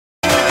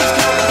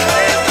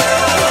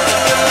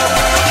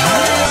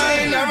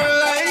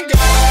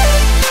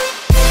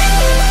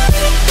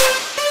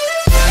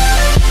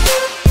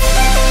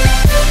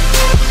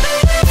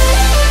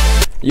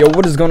Yo,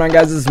 what is going on,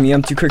 guys? This is me.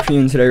 I'm too quick for you,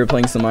 and today we're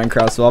playing some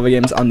Minecraft survival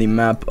games on the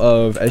map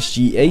of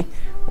SGA,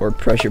 or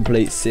Pressure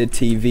Plate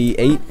City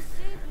V8.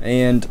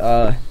 And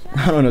I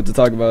don't know what to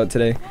talk about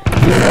today.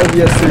 Using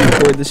OBS to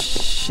record. This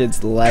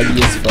shit's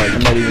laggy as fuck. I'm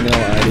not even gonna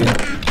lie,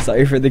 dude.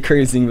 Sorry for the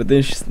cursing, but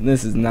this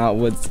is not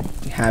what's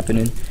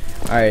happening.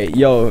 Alright,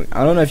 yo,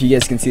 I don't know if you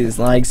guys can see this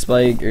lag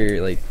spike,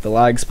 or like the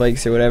lag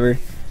spikes or whatever.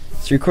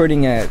 It's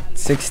recording at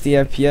 60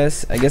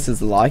 FPS. I guess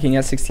it's locking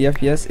at 60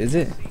 FPS. Is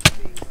it?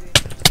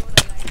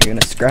 You're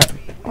gonna scrap?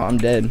 Oh, I'm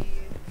dead.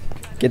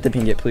 Get the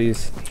ping,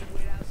 please.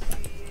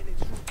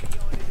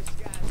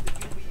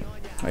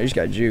 Oh, you just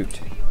got juked.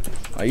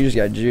 Oh, you just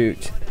got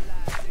juked.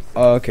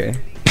 Oh, okay.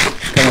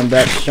 Coming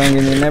back stronger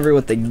than ever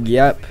with the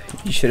gap.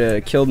 You should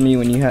have killed me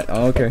when you had.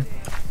 Oh, okay.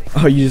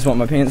 Oh, you just want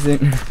my pants in?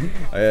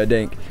 Oh, yeah,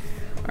 dank.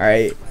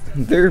 Alright.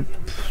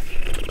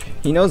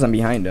 He knows I'm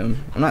behind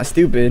him. I'm not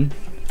stupid.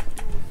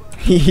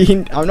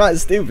 I'm not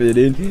stupid,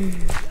 dude.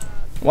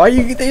 Why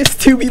you? There's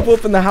two people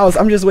up in the house.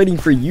 I'm just waiting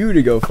for you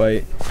to go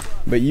fight.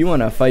 But you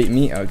wanna fight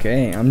me?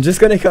 Okay, I'm just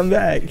gonna come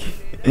back.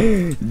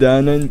 Dun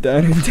dun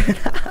dun dun.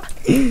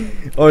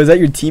 Oh, is that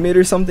your teammate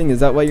or something? Is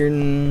that why you're?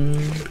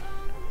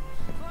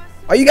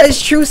 Are you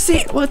guys true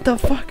see? What the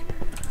fuck?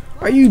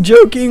 Are you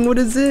joking? What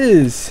is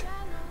this?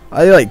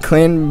 Are they like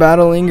clan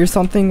battling or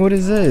something? What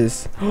is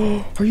this?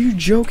 Are you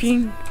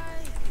joking?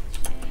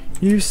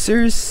 You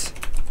serious?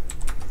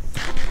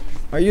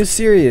 Are you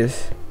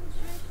serious?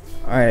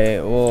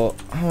 Alright, well,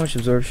 how much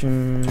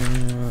absorption?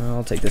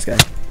 I'll take this guy.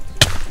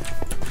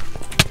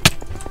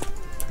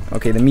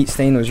 Okay, the meat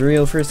stain was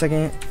real for a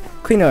second.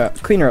 Clean her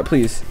up,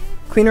 please.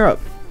 Clean her up.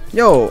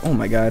 Yo, oh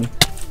my god.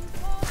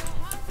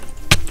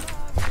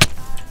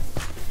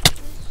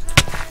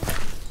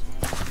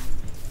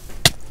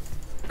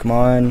 Come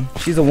on.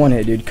 She's a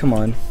one-hit, dude. Come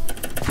on.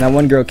 That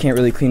one girl can't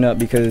really clean up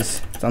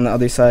because it's on the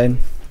other side.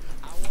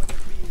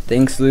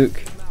 Thanks,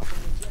 Luke.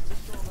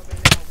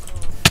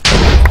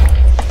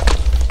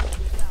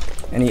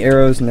 Any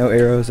arrows? No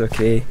arrows.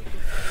 Okay.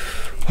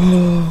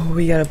 Oh,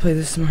 we gotta play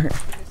this smart.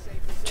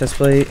 Chest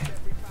plate.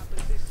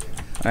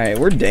 Alright,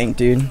 we're dank,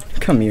 dude.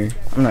 Come here.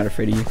 I'm not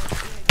afraid of you.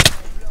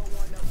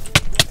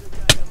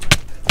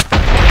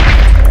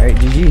 Alright,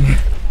 GG.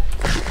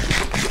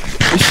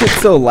 This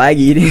shit's so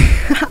laggy,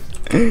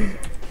 dude.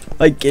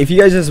 Like, if you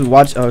guys just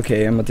watch.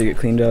 Okay, I'm about to get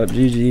cleaned up.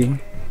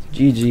 GG.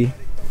 GG.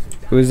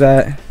 Who is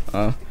that?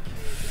 Oh.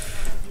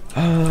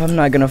 Oh, I'm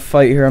not gonna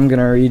fight here. I'm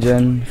gonna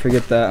regen.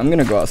 Forget that. I'm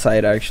gonna go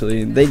outside,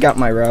 actually. They got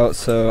my route,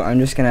 so I'm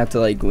just gonna have to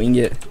like wing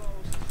it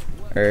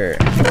or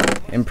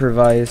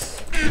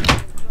improvise.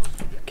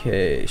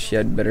 Okay, she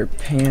had better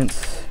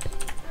pants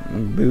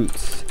and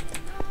boots.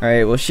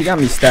 Alright, well, she got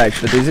me stacked,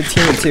 but there's a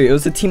team of 2. It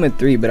was a team of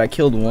 3, but I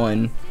killed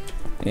 1,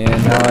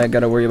 and now I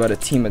gotta worry about a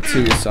team of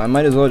 2, so I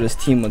might as well just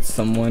team with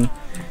someone.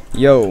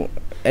 Yo,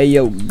 hey,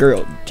 yo,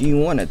 girl, do you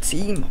want a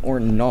team or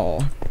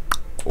no?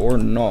 Or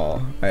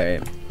no?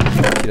 Alright.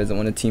 She doesn't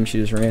want a team, she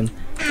just ran.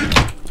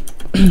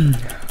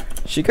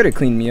 She could have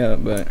cleaned me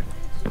up, but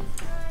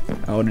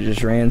I would have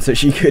just ran, so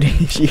she could.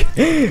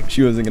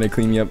 She wasn't gonna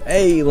clean me up.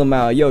 Hey,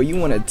 Lamau, yo, you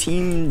want a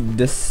team?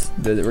 Does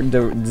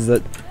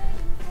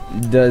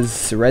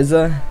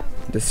Reza?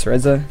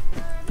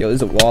 Yo,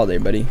 there's a wall there,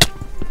 buddy.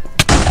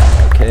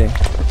 Okay.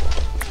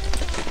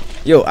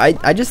 Yo,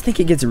 I just think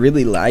it gets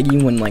really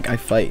laggy when like I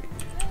fight.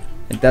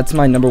 Like, that's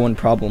my #1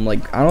 problem.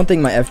 Like, I don't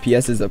think my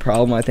FPS is the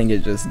problem. I think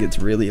it just gets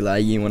really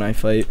laggy when I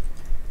fight.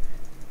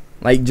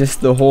 Like, just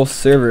the whole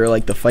server,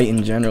 like the fight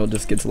in general,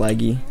 just gets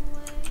laggy.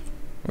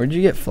 Where'd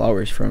you get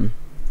flowers from?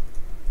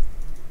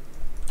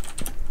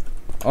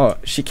 Oh,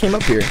 she came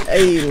up here.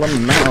 Hey,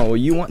 Lamau,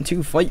 you want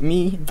to fight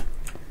me?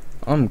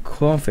 I'm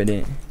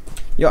confident.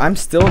 Yo, I'm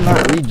still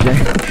not regen.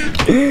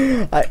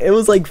 It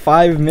was like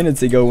 5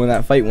 minutes ago when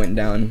that fight went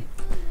down.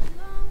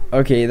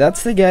 Okay,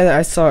 that's the guy that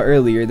I saw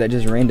earlier that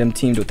just random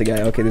teamed with the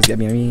guy. Okay, this guy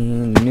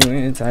behind me. Knew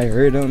it. I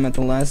heard him at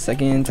the last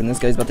second, and this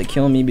guy's about to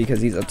kill me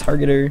because he's a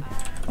targeter.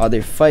 Oh,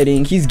 they're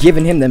fighting. He's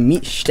giving him the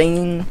meat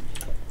stain.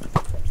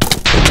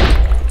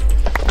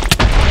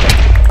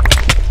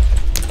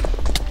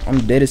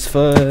 I'm dead as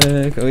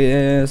fuck. Oh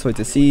yeah, so wait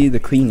to see the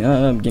clean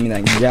up. Give me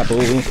that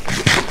gapple.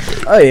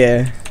 Oh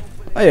yeah.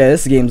 Oh yeah,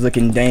 this game's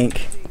looking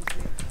dank.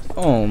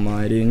 Oh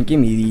my dude, give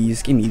me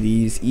these. Give me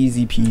these.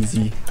 Easy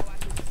peasy.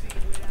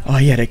 Oh,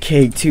 he had a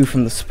cake too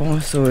from the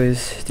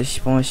sponsors. The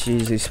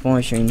sponsors are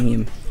sponsoring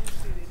him.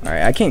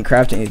 Alright, I can't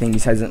craft anything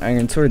besides an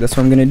iron sword. That's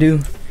what I'm gonna do.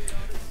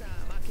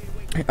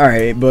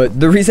 Alright, but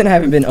the reason I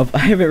haven't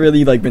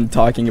really like been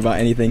talking about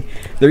anything.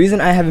 The reason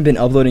I haven't been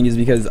uploading is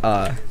because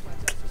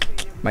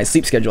my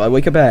sleep schedule. I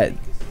wake up at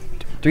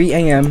 3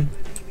 AM,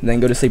 then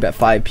go to sleep at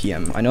 5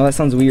 PM. I know that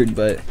sounds weird,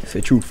 but it's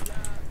the truth.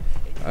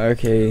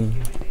 Okay.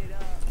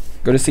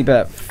 Go to sleep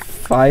at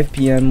 5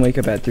 PM, wake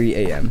up at 3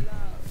 AM.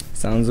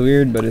 Sounds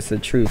weird, but it's the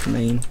truth,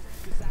 man.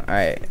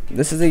 Alright,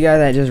 this is the guy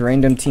that just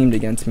random teamed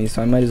against me,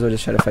 so I might as well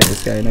just try to fight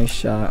this guy. Nice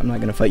shot. I'm not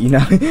gonna fight you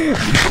now.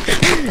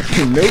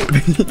 Nope.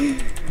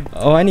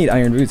 Oh, I need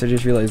iron boots. I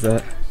just realized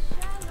that.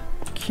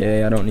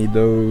 Okay, I don't need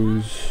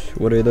those.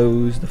 What are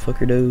those? The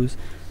fuck are those?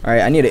 All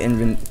right, I need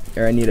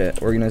to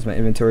organize my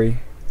inventory.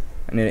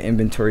 I need to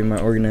inventory my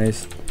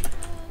organized.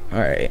 All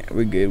right,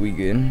 we good. We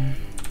good.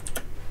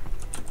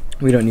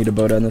 We don't need a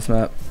boat on this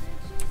map.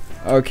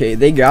 Okay,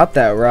 they got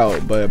that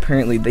route, but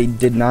apparently they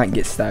did not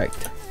get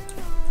stacked.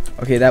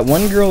 Okay, that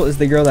one girl is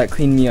the girl that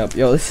cleaned me up.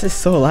 Yo, this is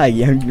so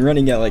laggy. I'm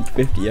running at like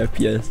 50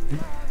 FPS.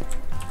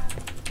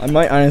 I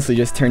might honestly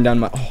just turn down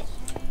my.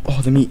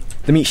 Oh, the meat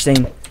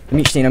stain. The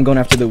meat stain. I'm going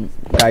after the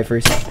guy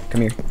first.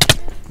 Come here.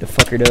 The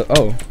fucker though.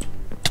 Oh.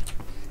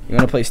 You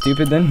wanna play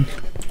stupid then?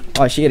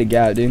 Oh, she had a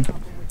gap, dude.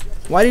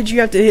 Why did you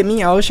have to hit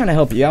me? I was trying to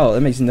help you out.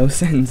 That makes no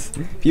sense.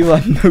 People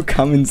have no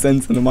common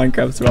sense in the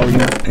Minecraft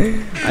survival.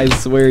 I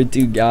swear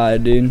to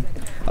God, dude.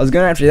 I was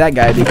going after that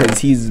guy because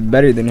he's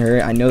better than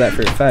her. I know that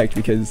for a fact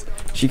because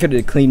she could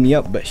have cleaned me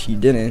up, but she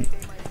didn't.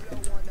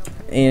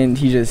 And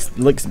he just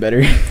looks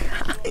better.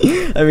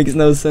 That makes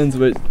no sense,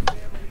 but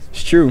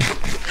it's true.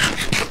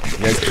 You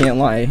guys can't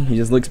lie. He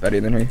just looks better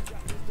than her.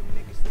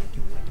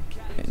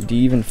 Do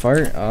you even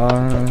fart?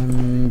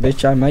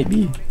 Bitch, I might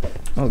be.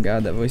 Oh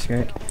God, that voice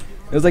crack.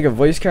 It was like a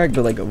voice crack,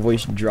 but like a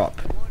voice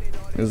drop.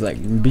 It was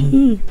like,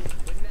 B.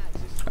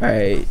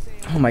 Alright.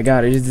 Oh my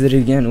God, I just did it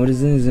again. What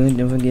is this? What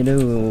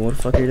the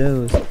fuck are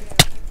those?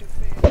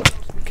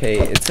 Okay,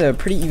 it's a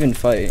pretty even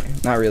fight.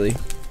 Not really.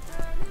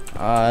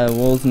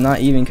 Well, it's not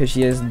even because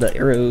she has the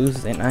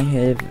arrows, and I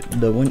have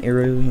the one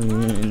arrow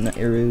and the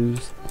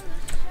arrows.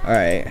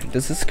 Alright,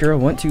 does this girl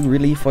want to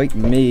really fight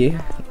me?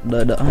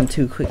 I'm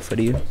too quick for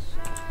you.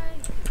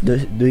 Do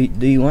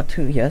you want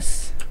to?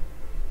 Yes.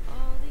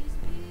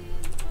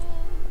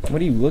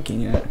 What are you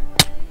looking at?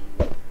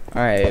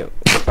 Alright,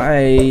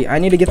 I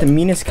need to get the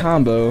meanest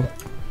combo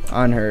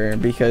on her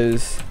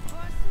because.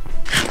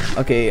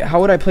 Okay,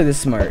 how would I play this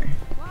smart?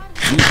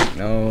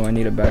 No, I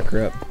need to back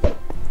her up.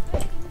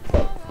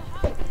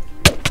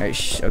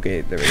 Alright,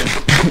 okay, there we go.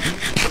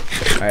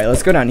 Alright,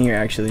 let's go down here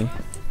actually.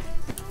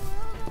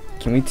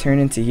 Can we turn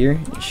into here?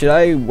 Should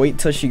I wait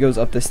till she goes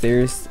up the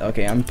stairs?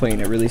 Okay, I'm playing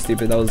it really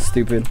stupid. That was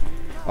stupid.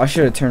 Oh, I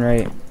should have turned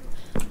right.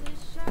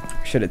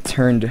 Should have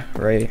turned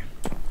right.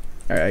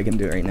 Alright, I can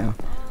do it right now.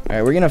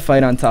 Alright, we're gonna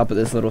fight on top of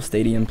this little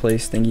stadium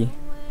place thingy.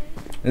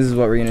 This is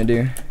what we're gonna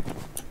do.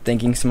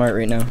 Thinking smart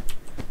right now.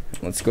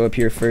 Let's go up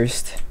here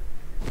first.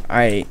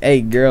 Alright,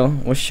 hey girl,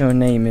 what's your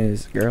name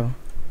is, girl?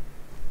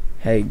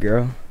 Hey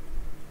girl.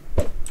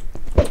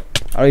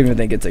 I don't even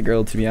think it's a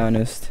girl, to be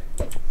honest.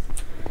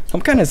 I'm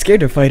kind of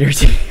scared to fight her.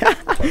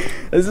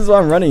 This is why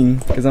I'm running,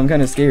 because I'm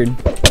kind of scared.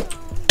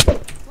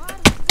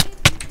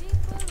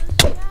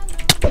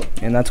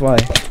 And that's why.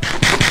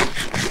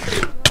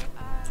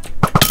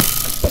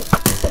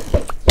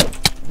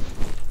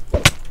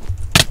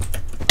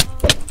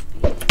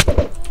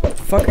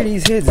 Fuck are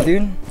these hits,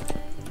 dude?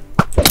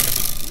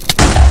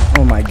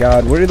 Oh my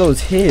God, what are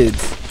those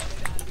hits?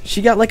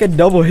 She got like a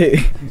double hit.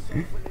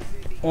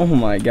 Oh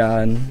my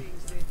God.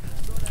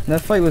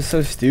 That fight was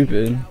so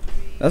stupid.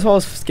 That's why I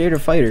was scared to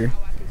fight her.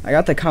 I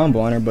got the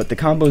combo on her, but the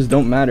combos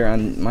don't matter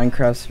on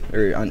Minecraft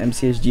or on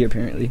MCSG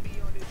apparently.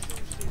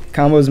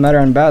 Combos matter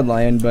on Bad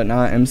Lion, but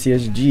not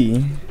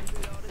MCSG.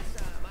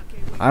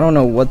 I don't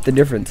know what the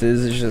difference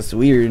is. It's just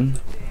weird.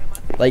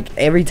 Like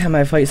every time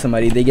I fight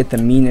somebody, they get the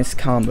meanest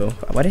combo.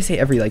 Why did I say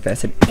every like that? I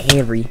said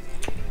every.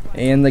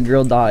 And the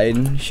girl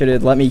died. Should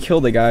have let me kill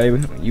the guy.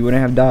 You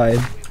wouldn't have died.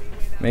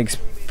 Makes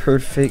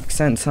perfect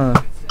sense,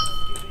 huh?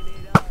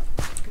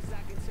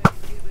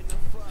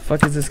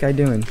 Fuck is this guy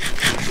doing?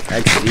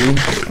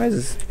 XD? Why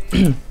is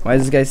this why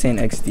is this guy saying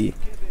XD? Is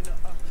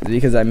it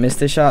because I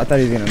missed a shot? I thought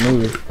he was gonna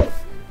move.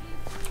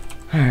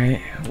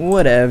 Alright,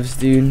 whatevs,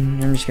 dude.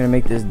 I'm just gonna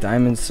make this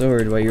diamond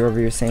sword while you're over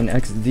here saying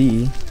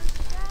XD.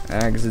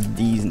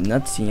 XD's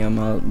nutsy, I'm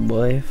out,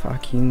 boy.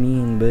 Fuck you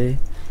mean, boy.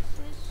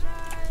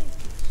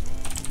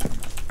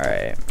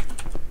 Alright.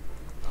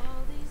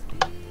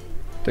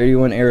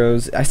 31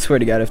 arrows. I swear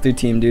to God, if they're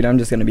team, dude, I'm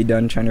just gonna be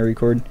done trying to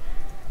record.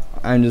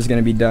 I'm just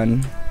gonna be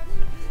done.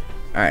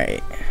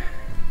 Alright.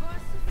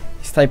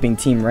 He's typing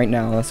team right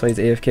now, that's why he's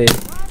AFK.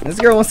 This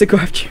girl wants to go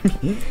after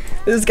me.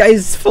 This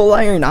guy's full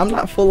iron. I'm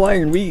not full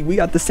iron. We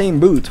got the same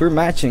boots. We're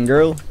matching,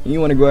 girl. You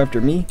wanna go after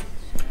me?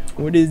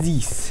 What is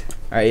this?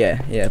 Alright,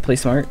 yeah, play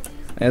smart.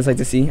 I just like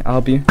to see. I'll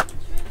help you.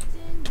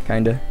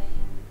 Kinda.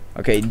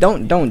 Okay,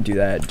 don't do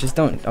that. Just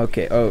don't.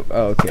 Okay, oh,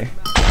 okay.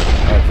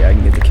 Okay, I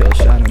can get the kill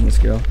shot on this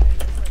girl.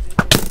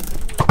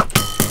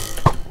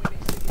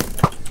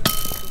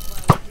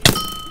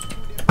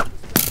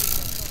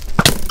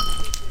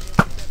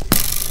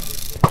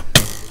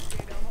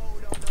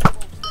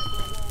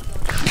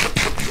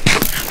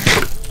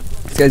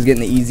 This guy's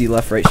getting the easy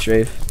left, right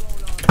strafe.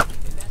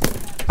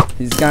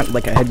 He's got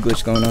like a head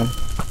glitch going on.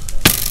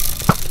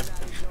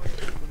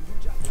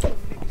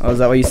 Oh, is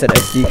that why you said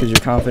XD? Because you're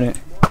confident?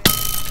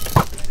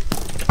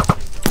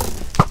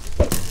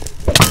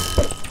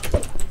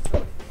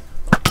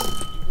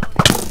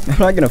 I'm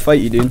not gonna fight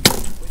you, dude.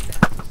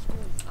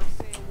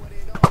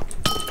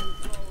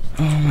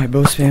 Oh, my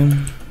bow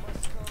spam.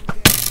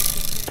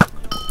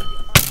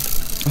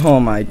 Oh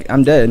my,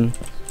 I'm dead.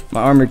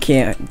 My armor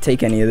can't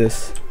take any of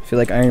this. I feel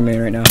like Iron Man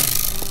right now.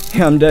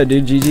 Yeah, I'm dead,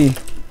 dude. GG.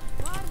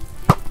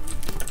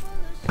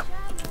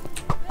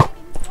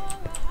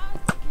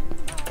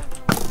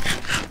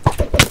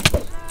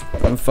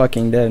 I'm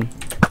fucking dead.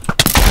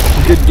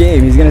 Good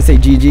game. He's gonna say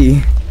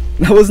GG.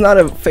 That was not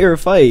a fair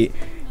fight.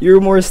 You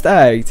were more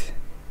stacked.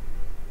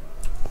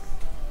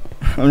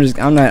 I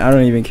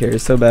don't even care.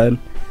 It's so bad.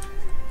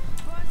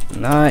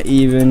 Not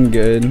even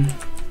good.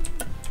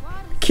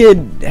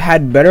 Kid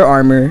had better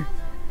armor,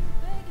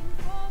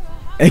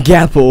 a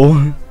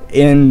gapple,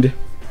 and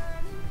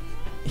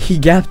he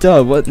gapped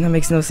up. What? That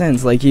makes no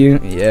sense. Like you,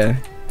 yeah.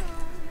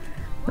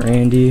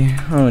 Randy,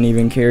 I don't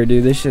even care,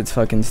 dude. This shit's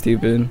fucking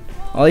stupid.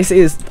 All they say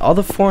is all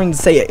they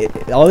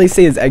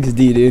say is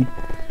XD, dude.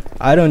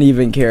 I don't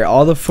even care.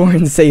 All the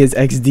foreigners say is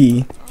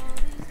XD.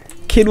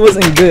 Kid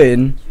wasn't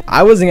good.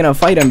 I wasn't gonna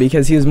fight him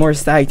because he was more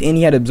stacked and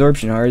he had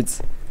absorption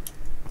hearts.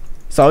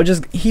 So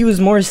he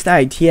was more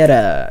stacked.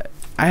 I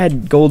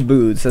had gold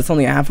boots. That's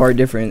only a half heart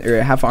difference, or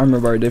a half armor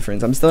bar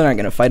difference. I'm still not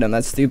gonna fight him.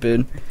 That's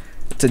stupid.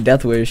 It's a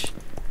death wish.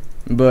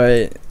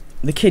 But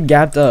the kid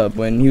gapped up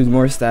when he was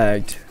more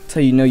stacked. That's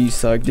how you know you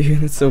suck,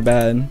 dude. It's so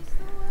bad.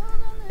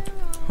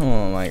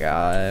 Oh my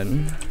god.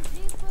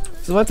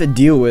 This is what I have to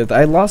deal with.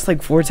 I lost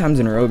like 4 times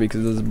in a row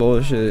because of this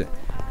bullshit.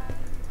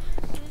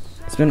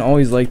 It's been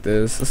always like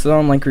this. This is why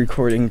I'm like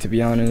recording, to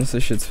be honest.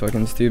 This shit's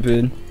fucking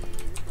stupid.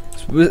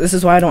 This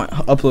is why I don't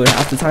upload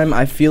half the time.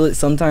 I feel it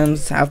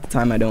sometimes. Half the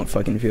time I don't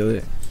fucking feel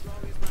it.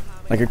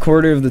 Like a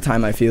quarter of the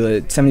time I feel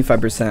it.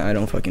 75% I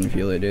don't fucking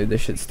feel it, dude.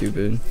 This shit's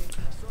stupid.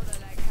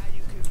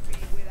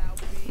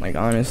 Like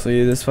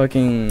honestly, this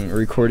fucking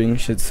recording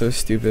shit's so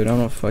stupid. I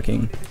don't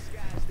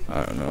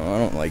know. I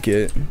don't like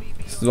it.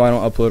 This is why I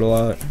don't upload a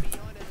lot.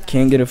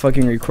 Can't get it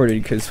fucking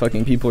recorded because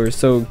fucking people are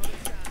so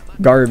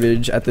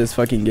garbage at this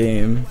fucking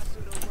game.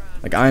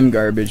 Like I'm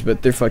garbage,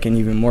 but they're fucking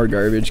even more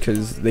garbage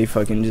because they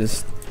fucking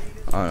just,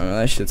 I don't know,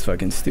 that shit's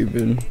fucking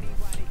stupid.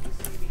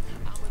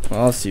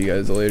 Well, I'll see you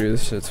guys later.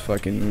 This shit's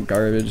fucking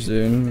garbage,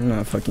 dude. I'm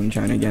not fucking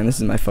trying again. This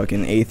is my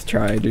fucking 8th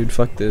try, dude.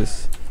 Fuck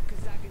this.